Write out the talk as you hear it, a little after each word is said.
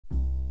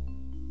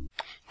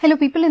Hello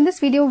people, in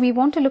this video we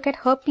want to look at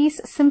herpes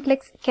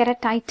simplex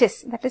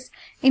keratitis, that is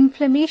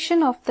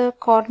inflammation of the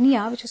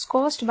cornea which is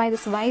caused by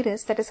this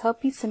virus, that is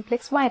herpes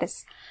simplex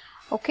virus.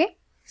 Okay,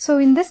 so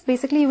in this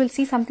basically you will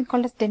see something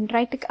called as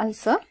dendritic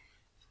ulcer.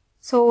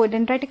 So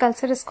dendritic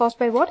ulcer is caused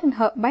by what?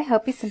 By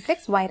herpes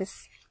simplex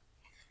virus.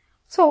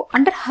 So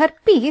under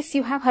herpes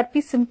you have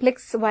herpes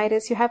simplex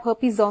virus, you have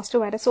herpes zoster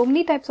virus, so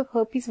many types of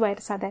herpes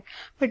virus are there,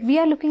 but we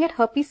are looking at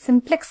herpes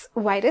simplex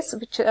virus,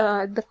 which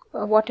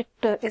what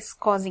it is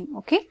causing.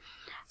 Okay,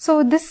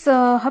 so this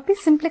herpes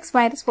simplex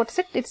virus, what is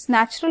it? Its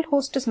natural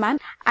host is man,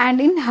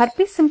 and in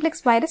herpes simplex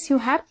virus you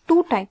have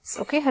two types.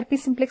 Okay,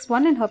 herpes simplex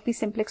 1 and herpes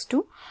simplex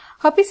 2.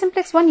 Herpes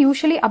simplex 1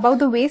 usually above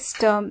the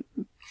waist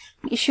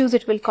issues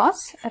it will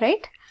cause,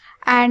 right?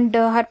 And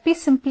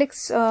herpes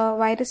simplex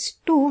virus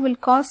 2 will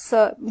cause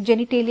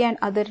genitalia and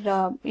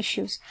other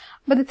issues.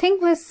 But the thing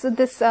with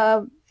this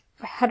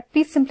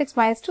herpes simplex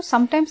virus 2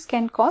 sometimes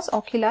can cause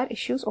ocular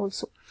issues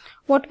also.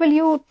 What will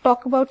you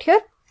talk about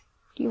here?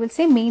 You will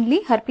say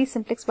mainly herpes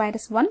simplex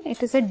virus 1.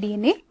 It is a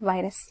DNA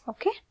virus.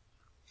 Okay.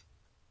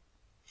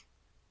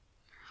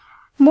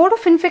 Mode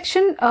of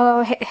infection,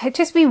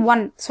 HSV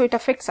 1, so it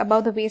affects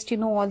above the waist, you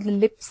know, all the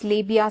lips,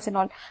 labias and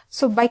all.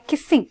 So by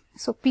kissing,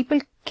 so people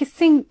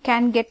kissing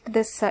can get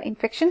this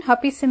infection.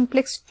 Herpes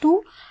simplex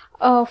 2,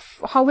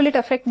 how will it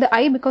affect the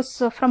eye?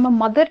 Because from a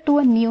mother to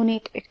a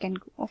neonate it can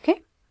go.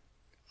 Okay.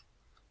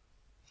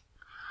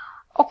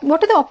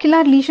 What are the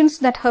ocular lesions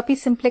that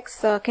herpes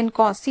simplex can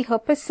cause? See,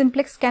 herpes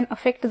simplex can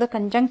affect the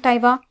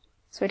conjunctiva,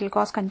 so it will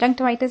cause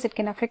conjunctivitis. It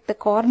can affect the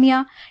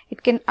cornea,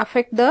 it can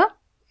affect the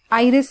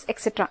iris,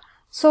 etc.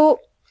 So,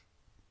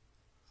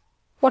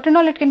 what and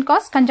all it can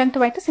cause?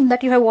 Conjunctivitis. In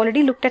that you have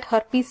already looked at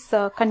herpes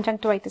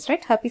conjunctivitis,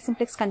 right? Herpes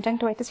simplex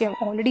conjunctivitis you have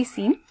already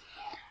seen,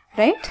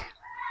 right?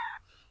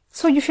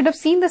 So, you should have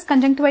seen this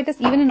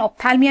conjunctivitis even in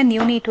ophthalmia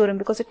neonatorum,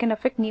 because it can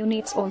affect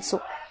neonates also.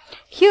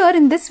 Here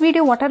in this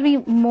video, what are we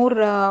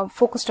more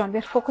focused on? We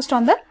are focused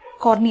on the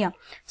cornea.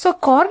 So,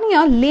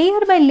 cornea,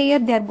 layer by layer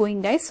they are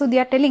going, guys. So, they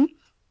are telling,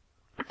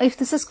 if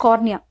this is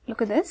cornea,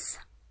 look at this.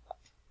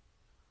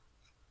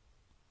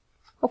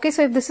 Okay,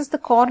 so if this is the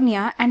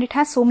cornea and it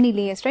has so many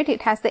layers, right?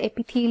 It has the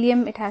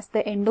epithelium, it has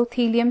the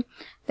endothelium,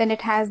 then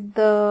it has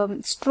the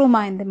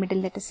stroma in the middle,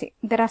 let us say.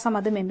 There are some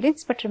other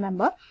membranes, but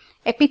remember,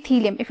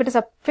 epithelium, if it is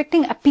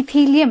affecting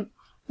epithelium,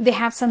 they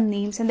have some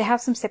names and they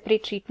have some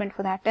separate treatment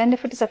for that. And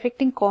if it is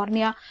affecting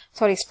cornea,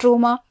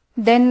 stroma,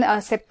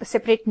 then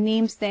separate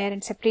names there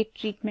and separate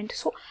treatment.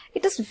 So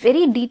it is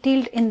very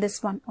detailed in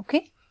this one,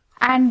 okay?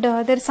 And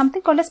there is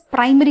something called as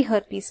primary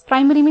herpes.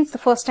 Primary means the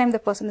first time the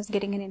person is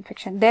getting an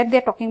infection. There they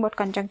are talking about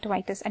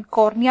conjunctivitis. And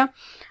cornea,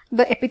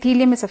 the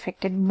epithelium is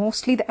affected.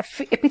 Mostly the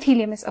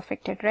epithelium is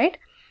affected, right?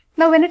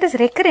 Now when it is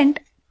recurrent,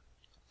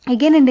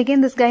 again and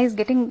again this guy is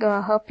getting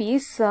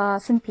herpes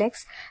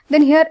simplex.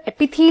 Then here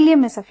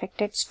epithelium is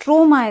affected,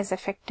 stroma is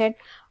affected,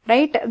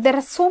 right? There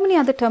are so many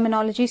other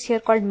terminologies here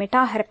called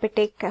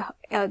metaherpetic.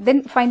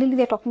 Then finally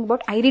they are talking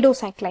about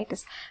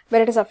iridocyclitis,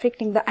 where it is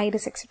affecting the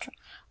iris, etc.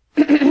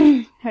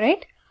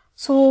 Right?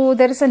 So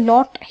there is a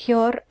lot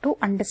here to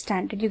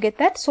understand. Did you get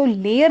that? So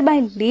layer by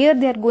layer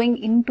they are going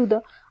into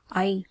the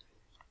eye.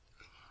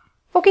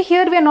 Okay,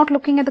 here we are not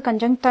looking at the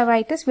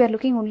conjunctivitis, we are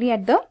looking only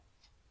at the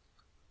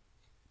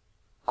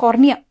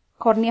cornea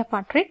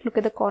part, right? Look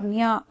at the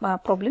cornea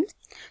problems.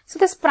 So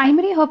this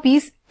primary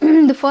herpes,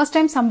 the first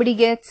time somebody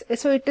gets,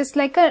 so it is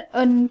like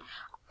a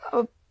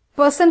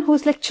person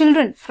who's like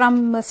children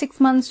from 6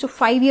 months to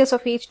 5 years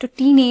of age to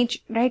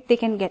teenage, right? They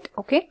can get,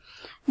 okay?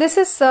 This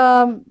is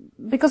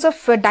because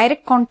of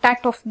direct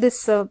contact of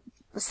this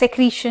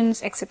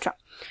secretions, etc.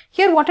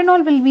 Here what and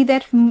all will be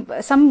there?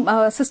 Some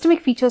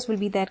systemic features will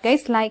be there,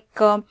 guys, like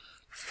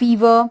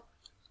fever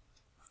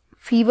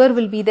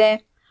will be there,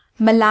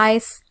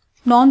 malaise,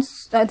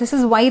 this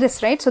is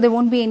virus, right? So there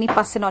won't be any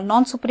pus and all,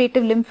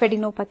 non-suppurative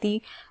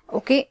lymphadenopathy,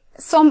 okay?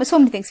 So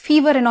many things,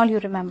 fever and all you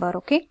remember,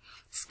 okay?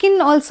 Skin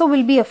also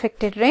will be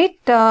affected, right?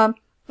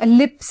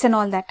 Lips and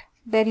all that,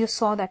 there you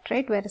saw that,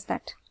 right? Where is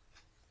that?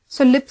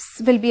 So lips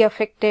will be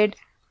affected.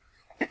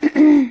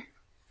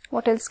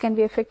 What else can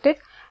be affected?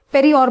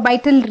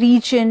 Periorbital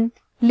region,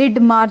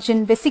 lid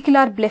margin,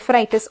 vesicular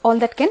blepharitis, all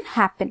that can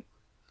happen.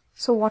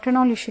 So what and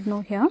all you should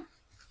know here?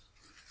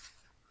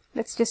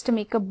 Let's just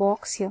make a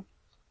box here.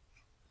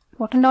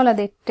 What and all are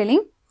they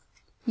telling?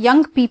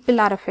 Young people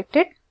are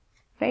affected,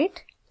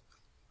 right?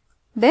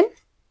 Then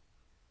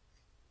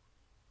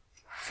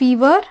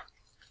fever,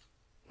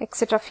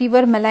 etc.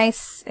 Fever,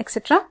 malaise,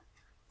 etc.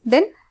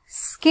 Then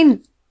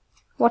skin.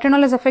 What and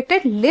all is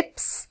affected?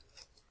 Lips,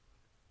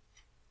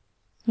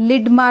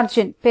 lid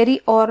margin,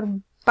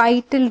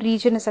 periorbital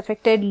region is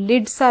affected,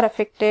 lids are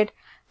affected,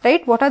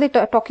 right? What are they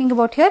talking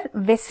about here?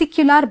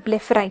 Vesicular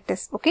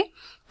blepharitis, okay?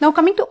 Now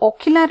coming to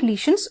ocular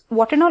lesions,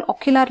 what and all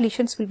ocular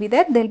lesions will be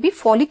there? There will be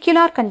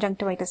follicular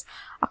conjunctivitis,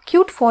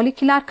 acute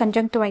follicular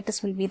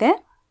conjunctivitis will be there.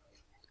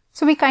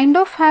 So we kind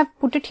of have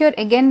put it here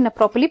again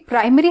properly.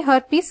 Primary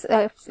herpes,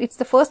 it's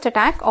the first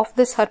attack of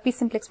this herpes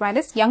simplex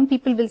virus. Young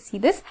people will see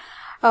this.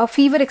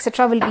 fever,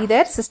 etc. will be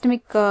there,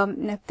 systemic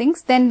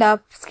things. Then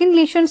skin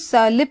lesions,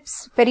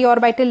 lips,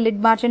 periorbital, lid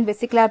margin,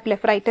 vesicular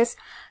blepharitis.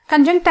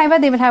 Conjunctiva,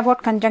 they will have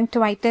what?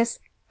 Conjunctivitis.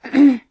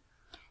 There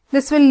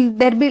will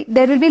be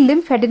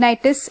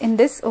lymphadenitis in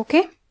this,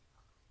 okay?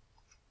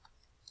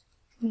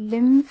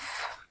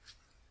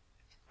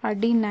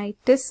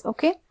 Lymphadenitis,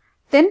 okay?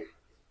 Then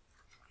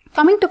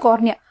coming to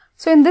cornea.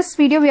 So in this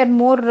video, we are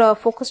more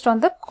focused on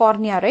the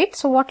cornea, right?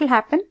 So what will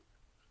happen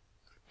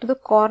to the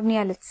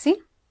cornea? Let's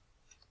see.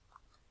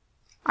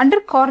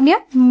 Under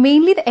cornea,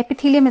 mainly the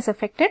epithelium is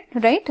affected,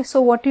 right? So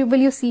what will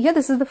you see here?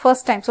 This is the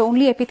first time. So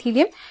only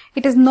epithelium.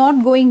 It is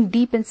not going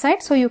deep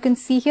inside. So you can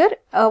see here,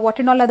 what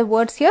and all are the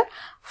words here.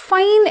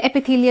 Fine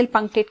epithelial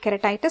punctate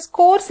keratitis,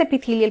 coarse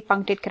epithelial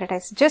punctate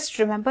keratitis. Just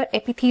remember,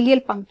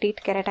 epithelial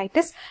punctate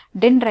keratitis,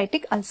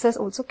 dendritic ulcers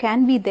also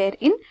can be there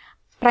in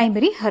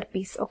primary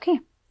herpes, okay?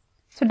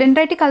 So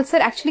dendritic ulcer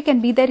actually can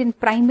be there in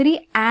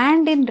primary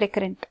and in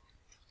recurrent.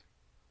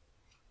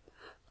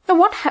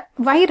 Now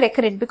why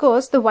recurrent?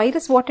 Because the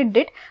virus, what it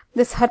did,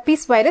 this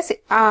herpes virus,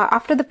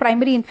 after the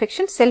primary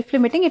infection,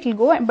 self-limiting, it will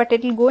go, but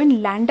it will go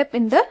and land up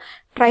in the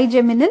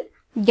trigeminal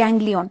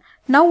ganglion.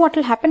 Now what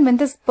will happen when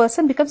this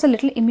person becomes a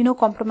little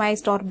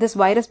immunocompromised or this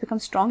virus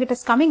becomes strong, it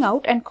is coming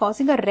out and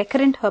causing a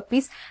recurrent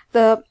herpes.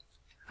 That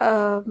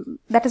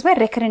is why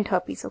recurrent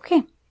herpes,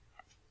 okay?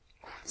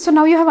 So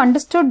now you have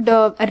understood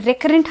a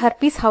recurrent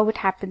herpes, how it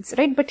happens,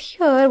 right? But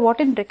here, what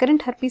in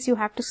recurrent herpes you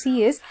have to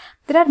see is,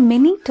 there are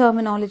many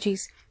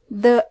terminologies.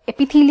 The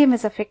epithelium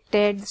is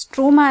affected, the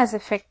stroma is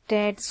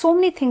affected, so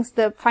many things.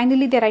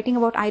 Finally, they're writing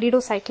about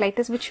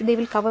iridocyclitis, which they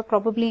will cover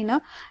probably in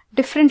a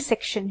different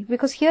section,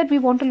 because here we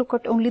want to look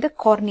at only the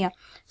cornea.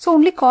 So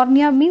only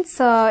cornea means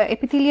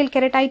epithelial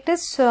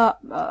keratitis,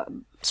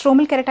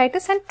 stromal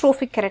keratitis and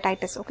trophic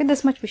keratitis. Okay,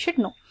 this much we should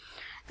know.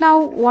 Now,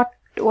 what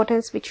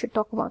else we should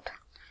talk about?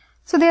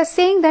 So they are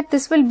saying that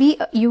this will be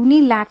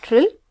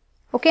unilateral.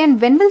 Okay,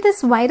 and when will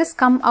this virus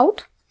come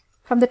out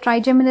from the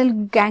trigeminal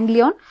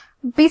ganglion?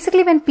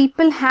 Basically, when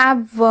people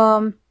have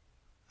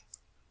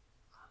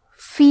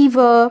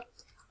fever,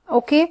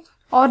 okay,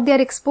 or they are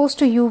exposed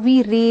to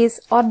UV rays,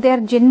 or they are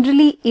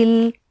generally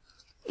ill,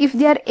 if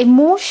they are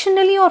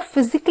emotionally or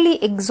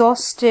physically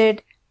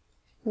exhausted,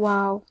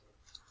 wow,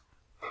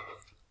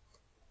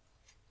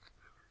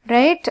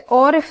 right?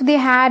 Or if they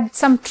had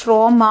some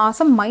trauma,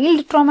 some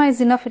mild trauma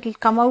is enough, it will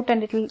come out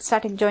and it will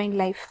start enjoying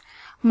life.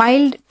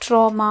 Mild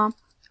trauma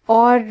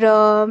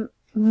or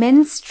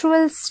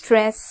menstrual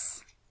stress.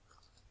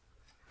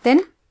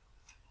 Then,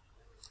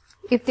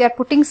 if they are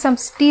putting some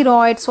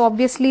steroids, so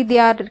obviously they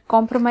are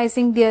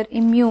compromising their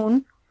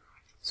immune.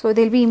 So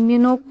they'll be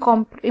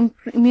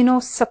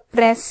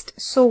immunosuppressed.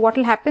 So what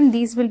will happen?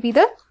 These will be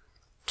the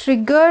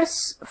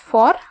triggers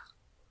for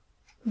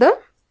the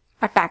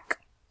attack.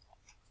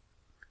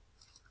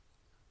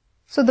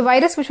 So the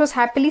virus which was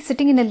happily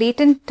sitting in a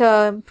latent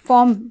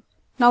form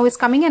now is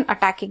coming and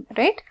attacking,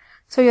 right?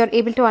 So you are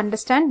able to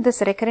understand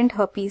this recurrent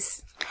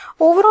herpes.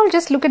 Overall,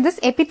 just look at this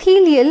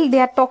epithelial. They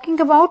are talking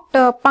about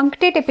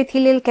punctate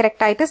epithelial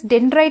keratitis,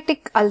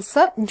 dendritic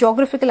ulcer,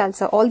 geographical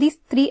ulcer. All these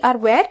three are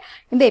where?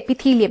 In the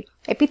epithelium.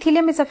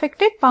 Epithelium is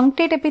affected,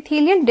 punctate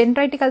epithelial,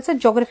 dendritic ulcer,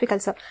 geographic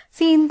ulcer.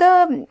 See, in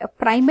the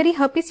primary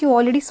herpes, you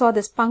already saw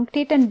this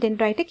punctate and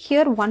dendritic.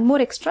 Here, one more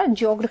extra,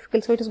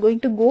 geographical. So it is going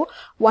to go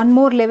one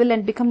more level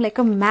and become like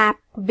a map,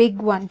 big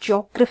one,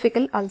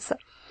 geographical ulcer.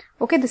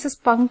 Okay, this is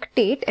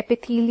punctate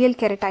epithelial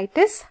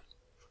keratitis.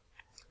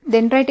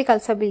 Dendritic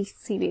ulcer, we'll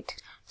see it.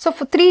 So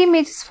for three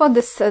images for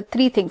this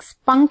three things: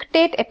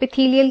 punctate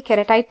epithelial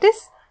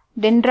keratitis,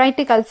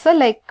 dendritic ulcer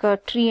like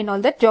tree and all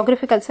that,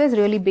 geographic ulcer is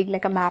really big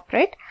like a map,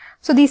 right?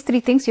 So these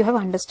three things you have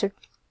understood.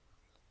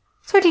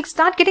 So it will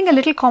start getting a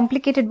little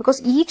complicated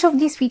because each of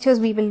these features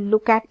we will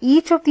look at,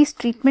 each of these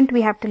treatment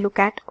we have to look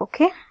at,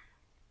 okay?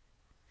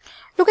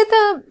 Look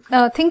at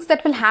the things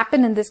that will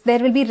happen in this. There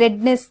will be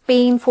redness,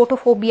 pain,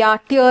 photophobia,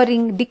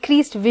 tearing,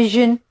 decreased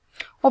vision.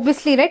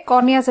 Obviously, right,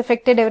 cornea is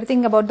affected,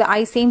 everything about the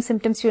eye, same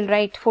symptoms you will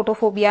write,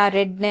 photophobia,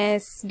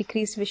 redness,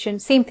 decreased vision,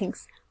 same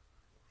things.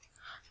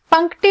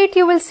 Punctate,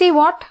 you will see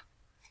what?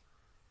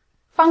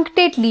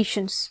 Punctate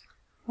lesions,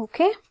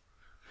 okay?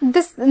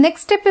 This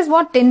next step is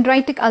what?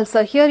 Dendritic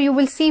ulcer. Here you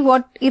will see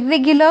what?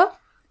 Irregular,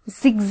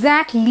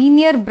 zigzag,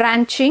 linear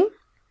branching,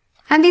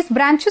 and these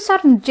branches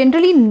are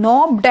generally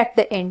knobbed at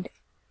the end.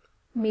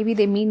 Maybe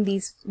they mean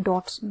these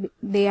dots,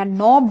 they are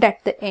knobbed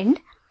at the end,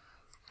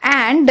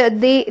 and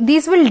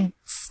these will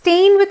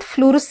stain with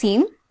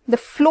fluorescein. The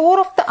floor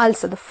of the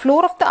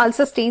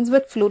ulcer stains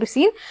with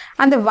fluorescein,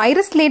 and the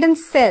virus laden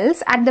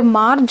cells at the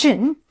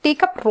margin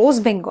take up rose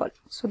bengal.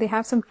 So they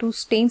have some two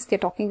stains they're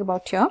talking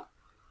about here.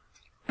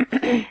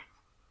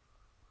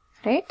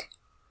 Right?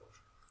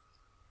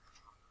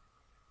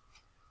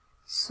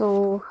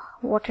 So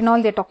what and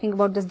all they're talking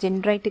about this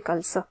dendritic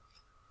ulcer.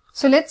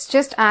 So let's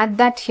just add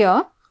that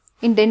here.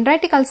 In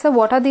dendritic ulcer,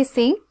 what are they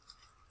saying?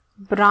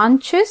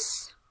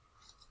 Branches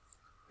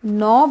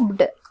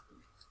knobbed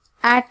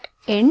at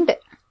end,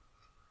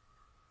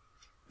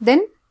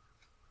 then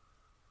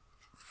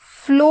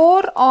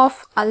floor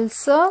of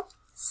ulcer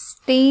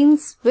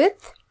stains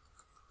with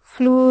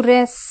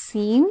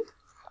fluorescein,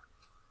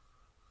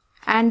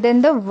 and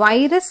then the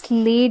virus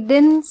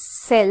laden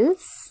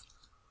cells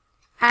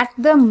at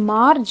the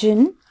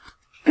margin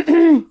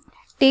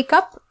take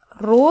up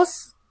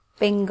rose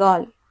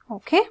bengal.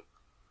 Okay,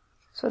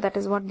 so that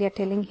is what they are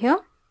telling here.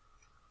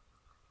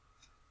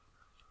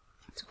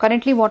 So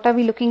currently what are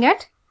we looking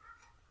at?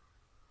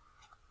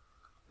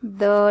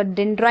 The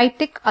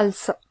dendritic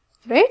ulcer,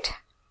 right?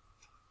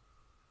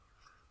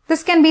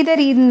 This can be there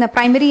in the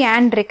primary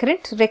and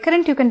recurrent.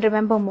 Recurrent you can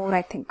remember more,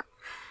 I think,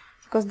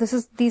 because this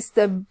is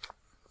the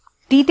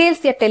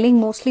details they are telling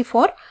mostly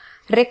for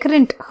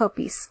recurrent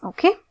herpes.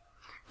 Okay,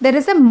 there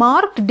is a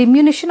marked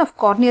diminution of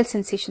corneal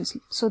sensations.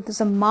 So there is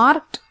a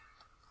marked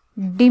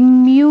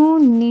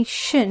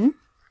diminution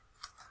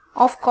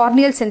of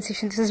corneal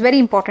sensations. This is very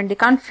important. They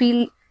can't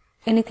feel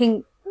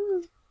anything.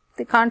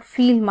 They can't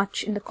feel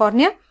much in the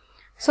cornea.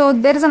 So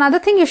there is another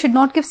thing, you should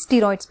not give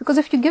steroids, because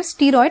if you give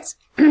steroids,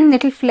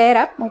 it will flare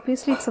up.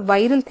 Obviously, it's a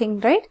viral thing,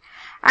 right?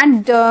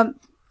 And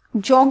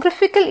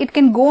geographical, it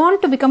can go on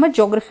to become a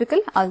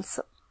geographical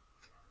ulcer.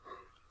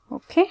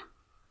 Okay.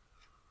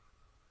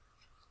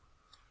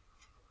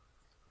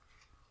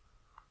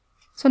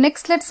 So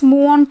next, let's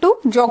move on to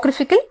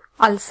geographical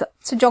ulcer.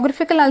 So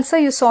geographical ulcer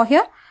you saw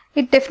here,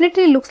 it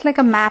definitely looks like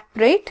a map,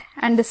 right?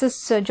 And this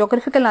is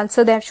geographical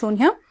ulcer they have shown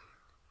here.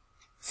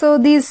 So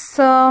these,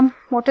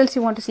 what else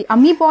you want to see?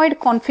 Ameboid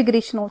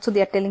configuration also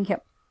they are telling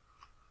here.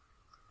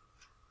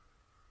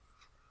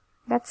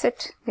 That's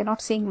it. They're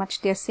not saying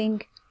much. They're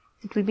saying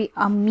it will be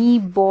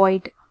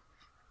ameboid.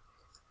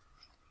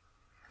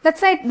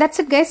 That's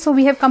it guys. So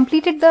we have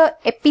completed the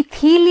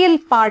epithelial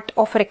part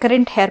of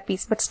recurrent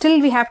herpes, but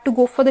still we have to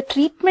go for the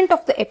treatment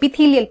of the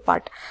epithelial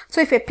part.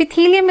 So if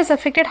epithelium is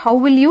affected, how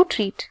will you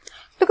treat?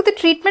 Look at the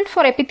treatment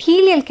for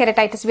epithelial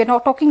keratitis. We are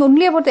not talking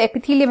only about the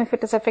epithelium if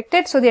it is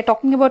affected. So they are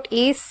talking about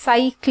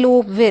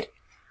Acyclovir.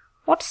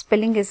 What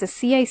spelling is this?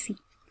 CIC.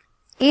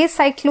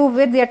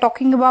 Acyclovir they are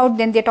talking about.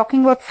 Then they are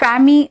talking about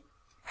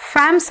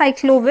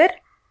famciclovir.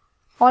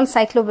 All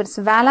cyclovirs.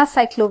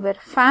 Valacyclovir.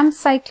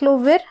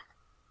 Famciclovir.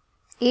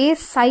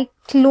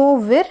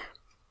 Acyclovir.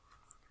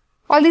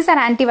 All these are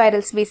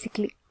antivirals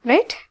basically,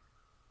 right?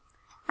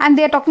 And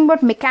they are talking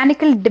about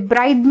mechanical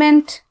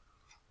debridement.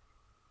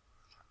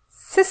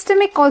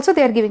 Systemic also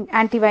they are giving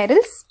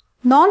antivirals.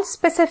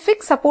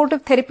 Non-specific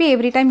supportive therapy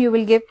every time you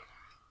will give.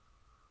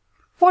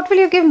 What will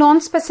you give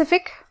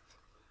non-specific?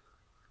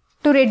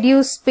 To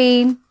reduce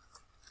pain.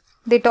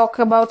 They talk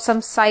about some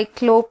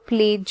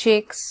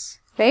cycloplegics,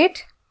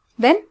 right?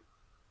 Then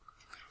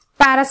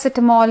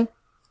paracetamol.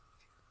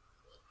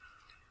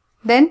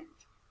 Then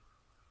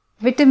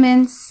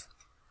vitamins.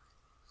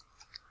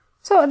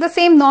 So the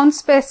same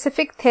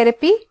non-specific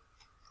therapy.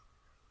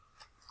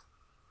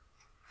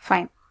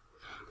 Fine.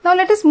 Now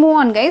let us move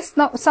on guys.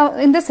 Now so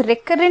in this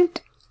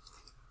recurrent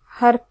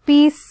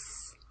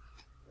herpes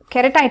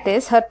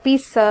keratitis,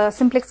 herpes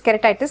simplex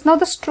keratitis, now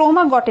the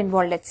stroma got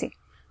involved, let's say.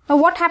 Now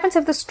what happens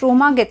if the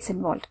stroma gets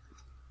involved?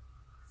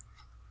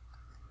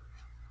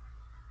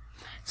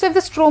 So if the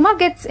stroma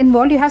gets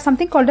involved, you have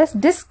something called as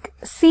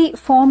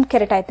disciform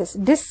keratitis.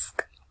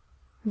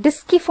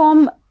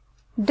 Disciform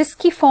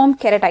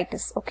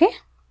keratitis, okay?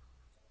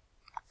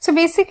 So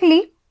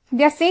basically,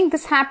 they are saying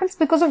this happens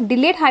because of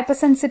delayed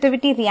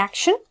hypersensitivity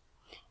reaction.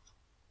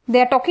 They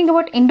are talking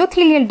about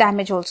endothelial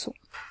damage also.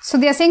 So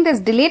they are saying this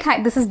is delayed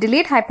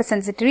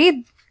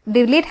hypersensitivity.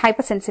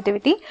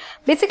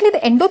 Basically, the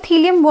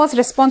endothelium was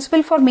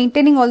responsible for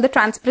maintaining all the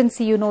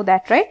transparency. You know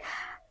that, right?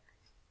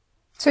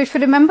 So if you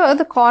remember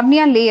the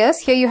cornea layers,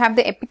 here you have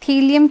the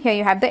epithelium, here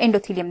you have the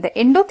endothelium. The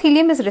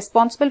endothelium is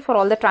responsible for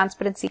all the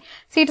transparency.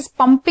 See, it is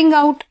pumping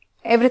out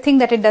everything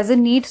that it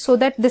doesn't need so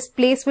that this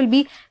place will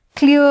be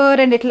clear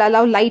and it will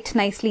allow light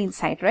nicely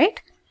inside, right?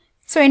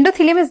 So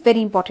endothelium is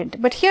very important.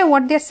 But here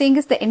what they are saying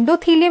is the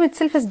endothelium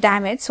itself is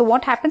damaged. So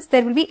what happens?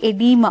 There will be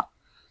edema,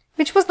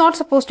 which was not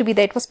supposed to be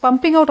there. It was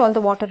pumping out all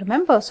the water,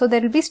 remember? So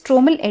there will be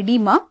stromal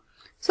edema.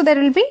 So there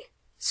will be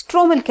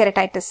stromal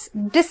keratitis,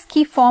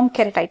 disciform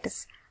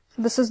keratitis.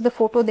 So this is the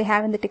photo they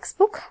have in the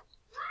textbook.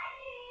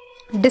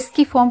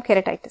 Disciform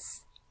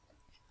keratitis.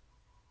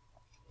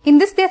 In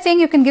this they are saying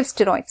you can give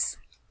steroids.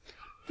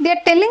 They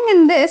are telling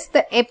in this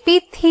the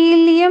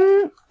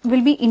epithelium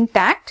will be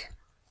intact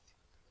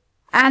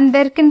and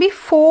there can be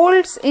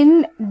folds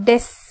in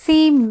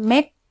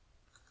Decimet's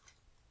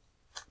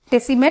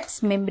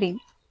membrane.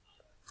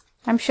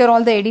 I'm sure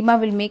all the edema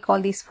will make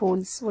all these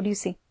folds. What do you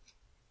say?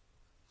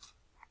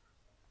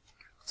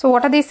 So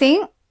what are they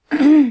saying?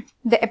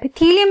 The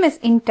epithelium is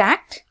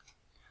intact.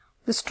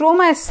 The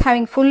stroma is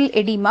having full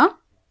edema.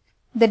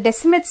 The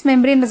Decimet's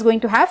membrane is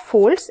going to have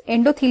folds.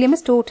 Endothelium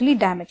is totally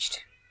damaged.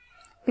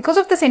 Because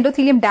of this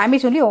endothelium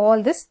damage, only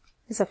all this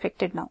is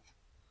affected now.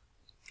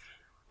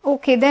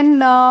 Okay, then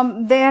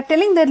they are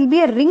telling there will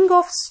be a ring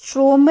of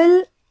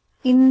stromal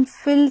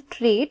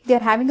infiltrate. They are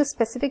having a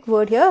specific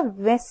word here,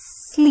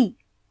 Wessley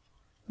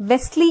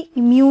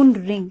immune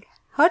ring.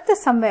 Heard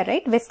this somewhere,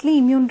 right? Wessley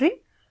immune ring.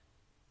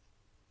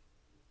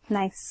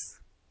 Nice.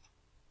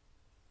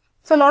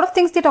 So a lot of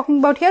things they're talking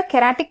about here.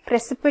 Keratic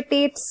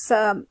precipitates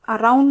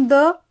around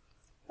the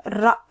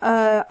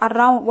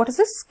what is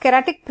this?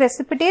 Keratic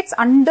precipitates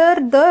under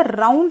the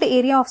round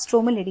area of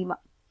stromal edema.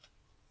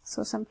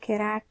 So some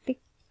keratic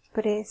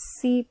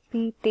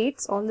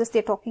precipitates, all this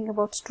they're talking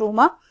about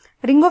stroma.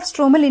 Ring of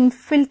stromal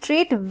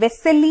infiltrate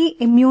Wessley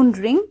immune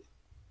ring.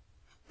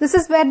 This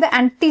is where the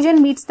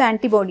antigen meets the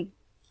antibody.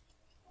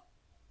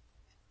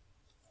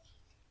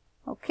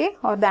 Okay,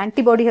 or the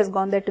antibody has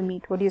gone there to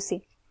meet. What do you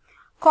say?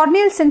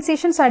 Corneal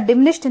sensations are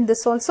diminished in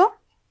this also.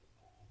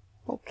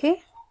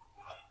 Okay.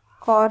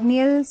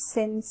 Corneal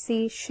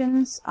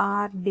sensations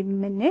are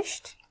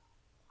diminished.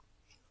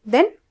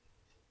 Then,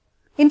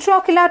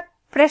 intraocular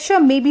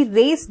pressure may be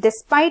raised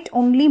despite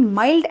only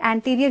mild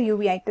anterior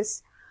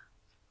uveitis.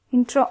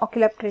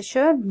 Intraocular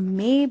pressure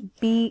may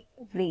be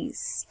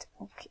raised.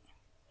 Okay.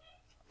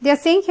 They are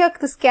saying here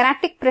this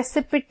keratic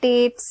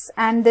precipitates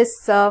and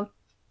this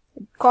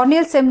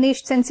corneal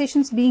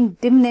sensations being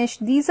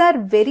diminished. These are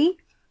very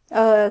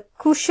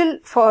crucial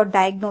for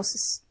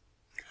diagnosis.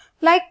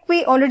 Like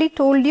we already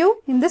told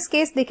you, in this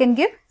case they can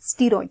give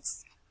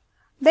steroids.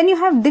 Then you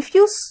have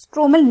diffuse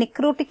stromal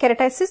necrotic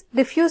keratitis.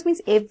 Diffuse means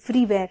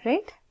everywhere,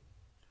 right?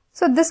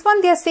 So this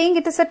one they are saying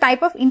it is a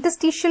type of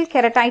interstitial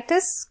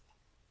keratitis.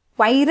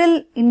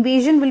 Viral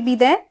invasion will be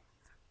there.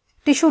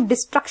 Tissue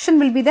destruction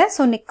will be there.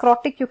 So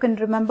necrotic you can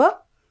remember.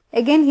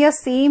 Again here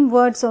same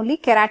words only.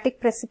 Keratic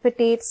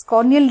precipitates,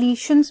 corneal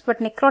lesions, but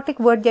necrotic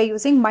word they are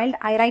using. Mild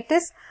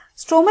iritis.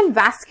 Stromal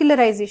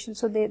vascularization.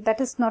 So that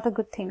is not a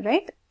good thing,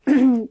 right?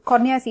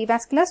 Cornea is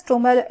avascular.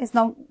 Stroma is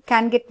now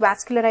can get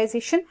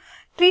vascularization.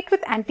 Treat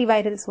with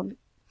antivirals only.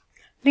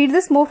 Read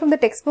this more from the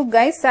textbook,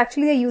 guys.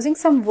 Actually, they are using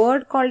some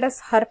word called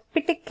as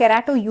herpetic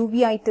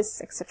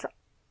keratouveitis, etc.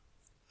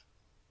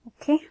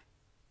 Okay.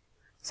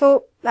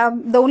 So,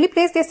 the only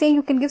place they are saying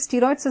you can give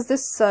steroids is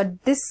this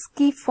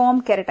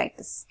Disciform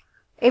keratitis.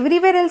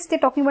 Everywhere else they are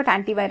talking about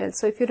antivirals.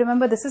 So, if you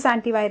remember, this is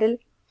antiviral.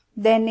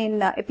 Then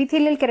in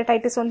epithelial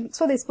keratitis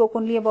also they spoke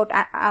only about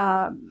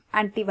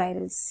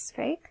antivirals,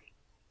 right?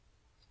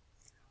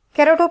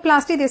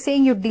 Keratoplasty, they are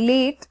saying you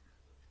delay it.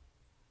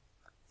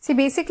 See,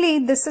 basically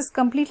this is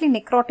completely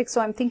necrotic.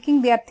 So, I'm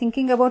thinking they are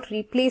thinking about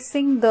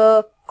replacing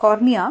the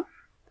cornea.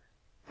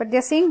 But they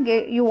are saying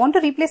you want to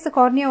replace the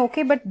cornea,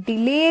 okay, but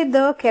delay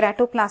the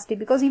keratoplasty,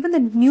 because even the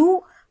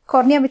new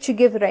cornea which you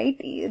give, right,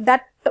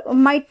 that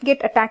might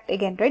get attacked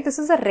again, right? This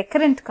is a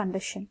recurrent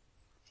condition.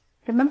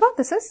 Remember,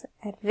 this is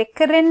a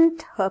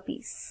recurrent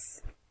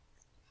herpes.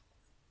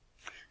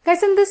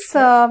 Guys, in this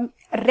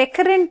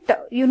recurrent,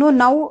 you know,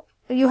 now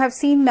you have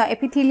seen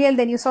epithelial,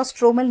 then you saw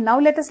stromal. Now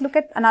let us look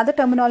at another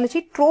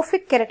terminology,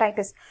 trophic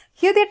keratitis.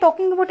 Here they are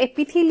talking about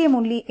epithelium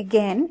only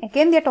again.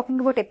 Again they are talking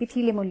about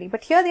epithelium only.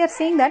 But here they are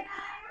saying that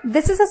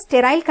this is a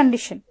sterile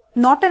condition,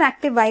 not an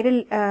active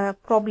viral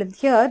problem.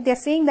 Here they are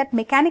saying that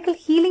mechanical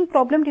healing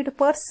problem due to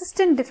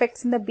persistent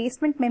defects in the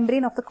basement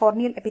membrane of the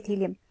corneal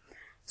epithelium.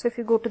 So if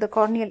you go to the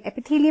corneal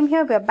epithelium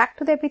here, we are back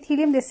to the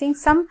epithelium. They are saying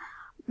some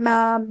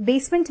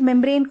basement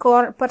membrane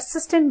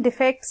persistent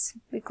defects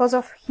because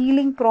of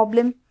healing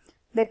problem.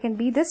 There can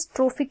be this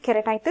trophic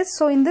keratitis.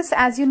 So in this,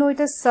 as you know, it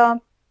is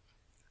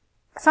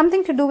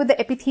something to do with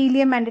the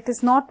epithelium and it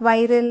is not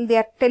viral. They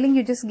are telling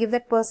you just give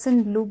that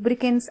person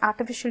lubricants,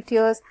 artificial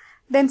tears,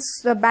 then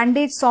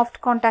bandage, soft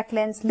contact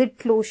lens, lid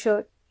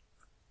closure.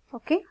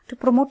 Okay, to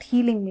promote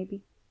healing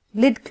maybe.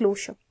 Lid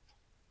closure.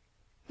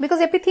 Because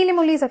epithelium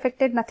only is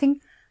affected, nothing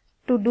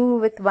to do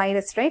with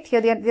virus, right?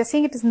 Here they are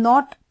saying it is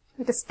not,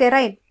 it is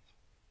sterile.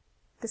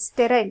 It is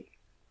sterile.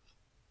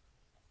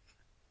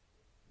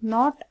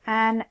 Not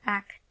an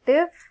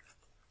active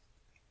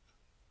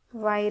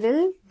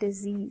viral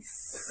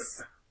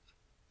disease.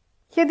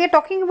 Here they are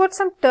talking about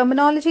some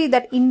terminology,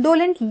 that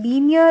indolent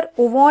linear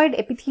ovoid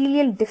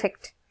epithelial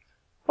defect.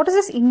 What is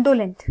this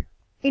indolent?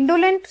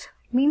 Indolent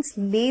means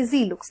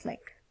lazy, looks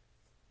like.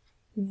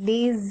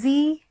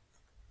 Lazy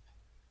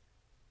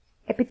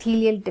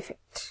epithelial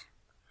defect.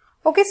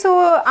 Okay,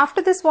 so after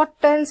this, what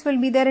else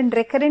will be there in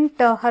recurrent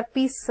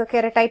herpes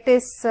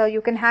keratitis? You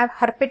can have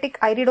herpetic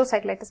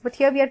iridocyclitis, but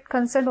here we are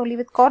concerned only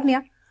with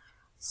cornea.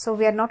 So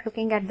we are not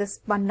looking at this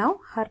one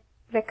now.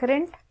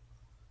 Recurrent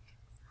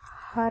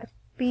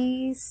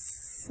herpes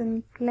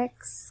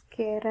simplex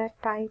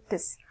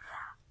keratitis.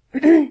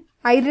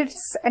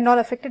 Iris and all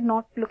affected,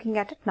 not looking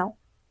at it now.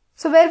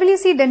 So where will you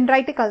see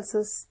dendritic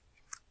ulcers?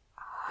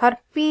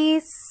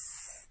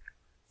 Herpes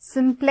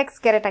simplex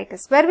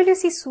keratitis. Where will you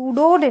see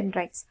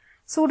pseudodendrites?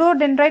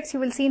 Pseudodendrites you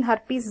will see in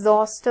herpes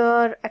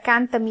zoster,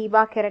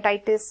 acanthamoeba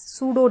keratitis,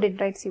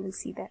 pseudodendrites you will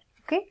see there.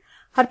 Okay.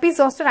 Herpes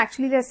zoster,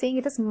 actually they are saying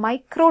it is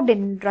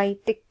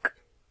microdendritic.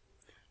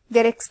 They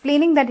are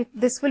explaining that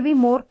this will be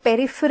more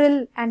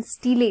peripheral and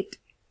stellate.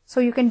 So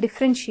you can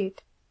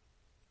differentiate.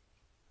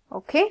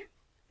 Okay.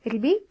 It will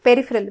be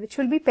peripheral. Which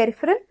will be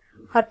peripheral?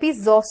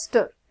 Herpes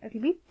zoster. It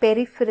will be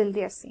peripheral,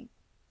 they are saying.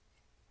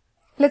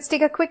 Let's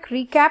take a quick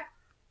recap.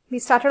 We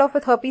started off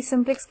with herpes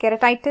simplex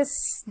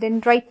keratitis,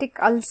 dendritic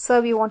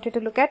ulcer we wanted to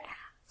look at.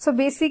 So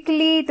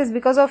basically it is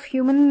because of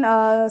human,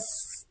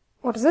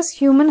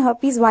 human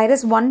herpes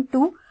virus 1,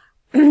 2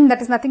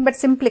 that is nothing but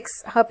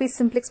simplex, herpes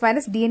simplex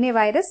virus, DNA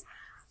virus.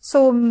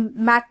 So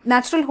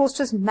natural host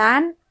is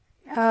man.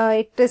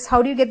 It is,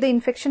 how do you get the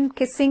infection?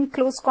 Kissing,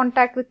 close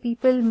contact with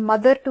people,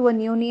 mother to a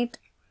neonate.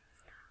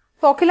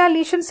 So ocular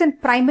lesions in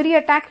primary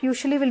attack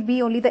usually will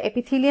be only the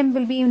epithelium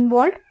will be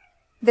involved.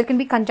 There can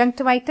be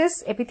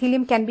conjunctivitis,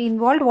 epithelium can be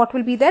involved. What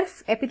will be there?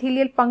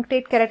 Epithelial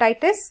punctate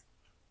keratitis,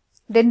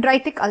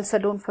 dendritic ulcer,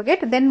 don't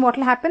forget. Then what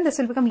will happen? This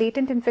will become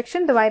latent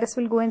infection. The virus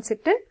will go and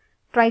sit in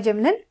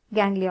trigeminal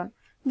ganglion.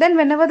 Then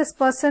whenever this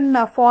person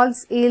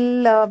falls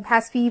ill,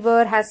 has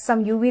fever, has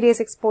some UV rays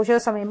exposure,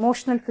 some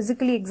emotional,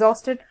 physically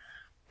exhausted,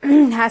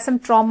 has some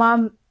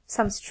trauma,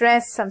 some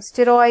stress, some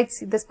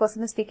steroids, this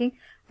person is taking,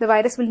 the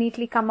virus will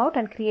neatly come out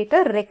and create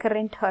a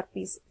recurrent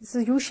herpes. This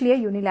is usually a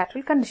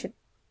unilateral condition.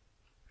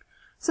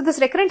 So this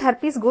recurrent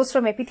herpes goes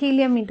from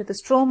epithelium into the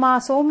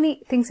stroma. So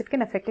many things it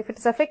can affect. If it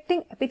is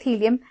affecting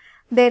epithelium,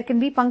 there can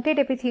be punctate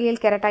epithelial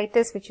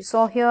keratitis, which you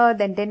saw here,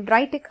 then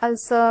dendritic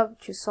ulcer,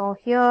 which you saw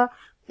here.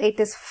 It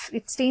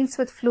stains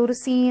with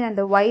fluorescein and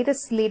the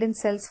virus-laden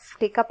cells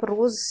take up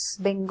rose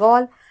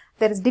Bengal.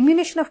 There is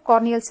diminution of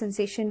corneal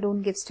sensation.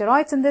 Don't give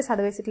steroids in this,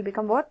 otherwise it will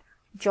become what?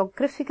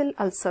 Geographical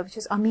ulcer, which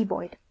is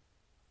ameboid.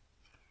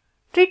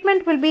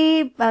 Treatment will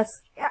be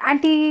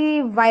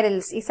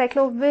antivirals,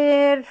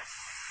 Acyclovir,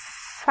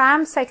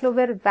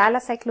 famciclovir,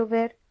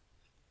 valacyclovir.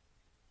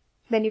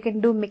 Then you can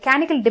do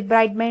mechanical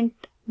debridement,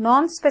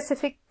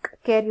 non-specific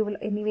care you will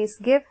anyways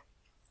give.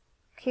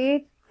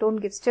 Okay, don't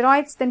give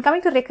steroids. Then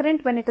coming to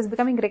recurrent, when it is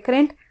becoming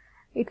recurrent,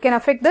 it can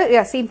affect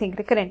the, same thing,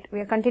 recurrent.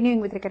 We are continuing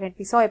with recurrent.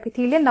 We saw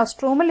epithelial. Now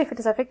stromal, if it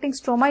is affecting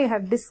stroma, you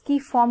have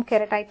disciform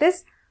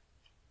keratitis.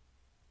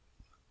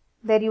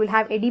 There you will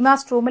have edema,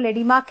 stromal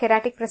edema,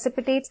 keratic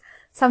precipitates,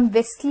 some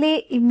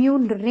Wessley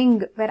immune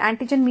ring where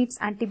antigen meets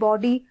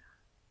antibody.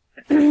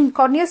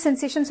 Corneal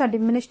sensations are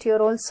diminished here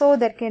also.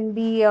 There can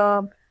be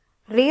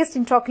raised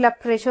intraocular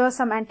pressure,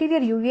 some anterior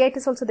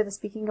uveitis also they were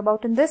speaking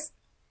about in this.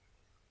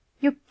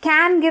 You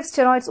can give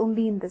steroids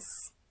only in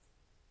this,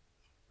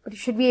 but you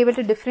should be able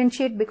to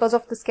differentiate because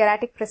of this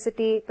keratic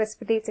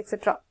precipitates,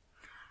 etc.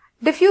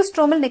 Diffuse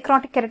stromal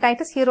necrotic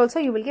keratitis, here also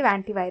you will give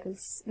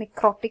antivirals,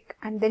 necrotic,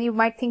 and then you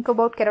might think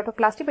about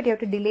keratoplasty, but you have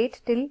to delay it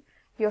till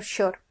you're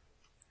sure.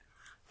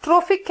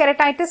 Trophic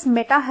keratitis,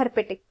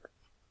 metaherpetic.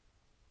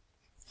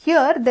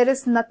 Here there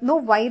is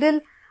no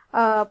viral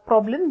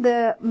problem,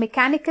 the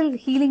mechanical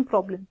healing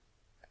problem.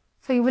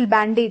 So you will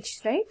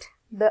bandage, right,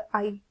 the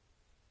eye.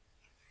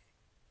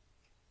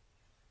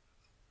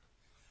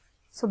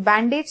 So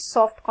bandage,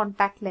 soft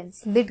contact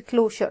lens, lid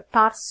closure,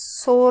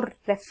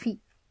 tarsorrhaphy,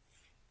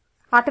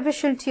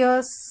 artificial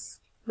tears,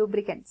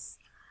 lubricants.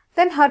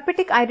 Then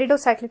herpetic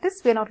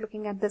iridocyclitis, we are not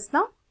looking at this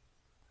now.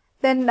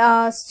 Then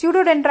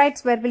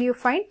pseudodendrites, where will you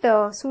find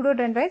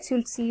pseudodendrites? You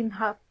will see in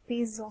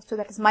herpes zoster,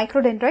 that is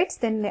microdendrites.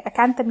 Then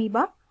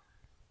acanthamoeba,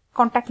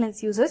 contact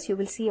lens users, you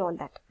will see all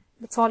that.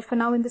 That's all for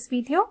now in this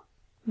video.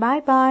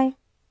 Bye bye.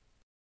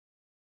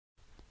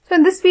 So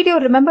in this video,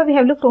 remember we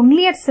have looked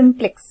only at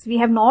simplex. We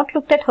have not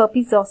looked at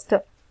herpes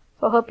zoster.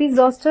 So herpes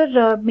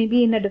zoster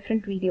maybe in a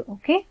different video.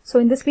 Okay. So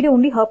in this video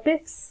only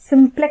herpes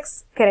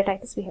simplex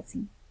keratitis we have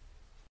seen.